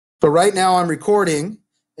So right now I'm recording,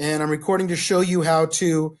 and I'm recording to show you how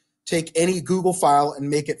to take any Google file and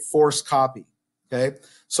make it force copy. Okay,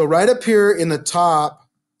 so right up here in the top,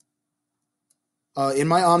 in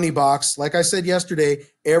my Omnibox, like I said yesterday,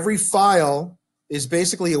 every file is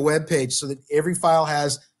basically a web page, so that every file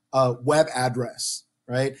has a web address,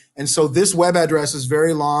 right? And so this web address is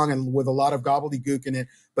very long and with a lot of gobbledygook in it,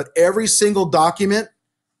 but every single document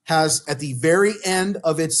has, at the very end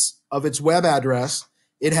of its web address,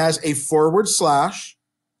 it has a /,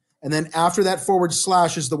 and then after that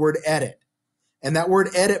 / is the word edit. And that word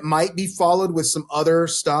edit might be followed with some other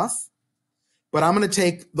stuff, but I'm going to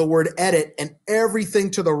take the word edit and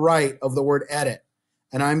everything to the right of the word edit,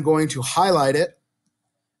 and I'm going to highlight it,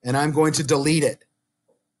 and I'm going to delete it.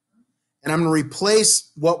 And I'm going to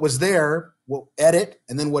replace what was there, edit,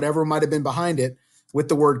 and then whatever might have been behind it, with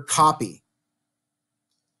the word copy.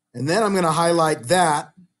 And then I'm going to highlight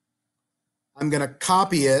that. I'm going to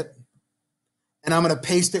copy it, and I'm going to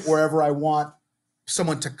paste it wherever I want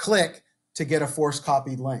someone to click to get a force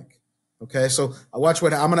copied link. Okay, so watch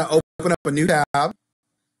what I'm going to open up a new tab,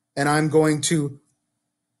 and I'm going to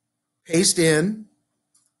paste in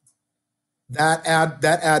that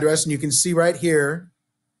address, and you can see right here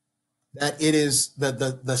that it is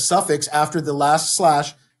the suffix after the last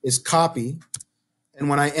 / is copy. And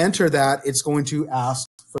when I enter that, it's going to ask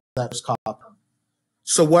for that copy.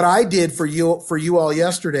 So what I did for you all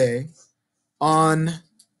yesterday on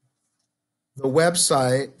the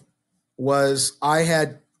website was I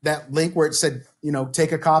had that link where it said,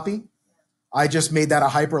 take a copy. I just made that a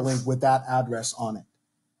hyperlink with that address on it.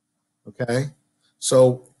 Okay.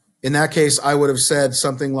 So in that case, I would have said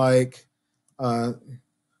something like, let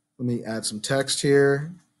me add some text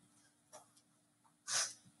here.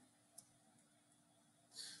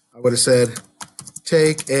 I would have said,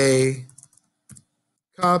 take a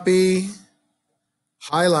copy,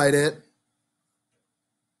 highlight it,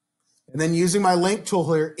 and then using my link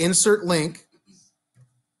tool here, insert link,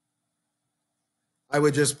 I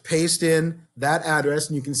would just paste in that address,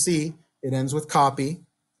 and you can see it ends with copy,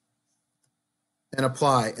 and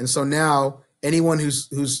apply. And so now anyone who's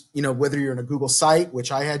whether you're in a Google site,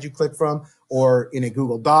 which I had you click from, or in a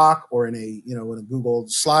Google Doc, or in a in a Google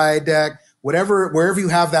slide deck, wherever you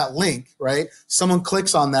have that link, right? Someone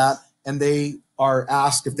clicks on that, and they are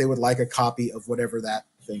asked if they would like a copy of whatever that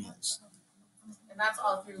thing is. And that's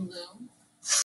all through Loom?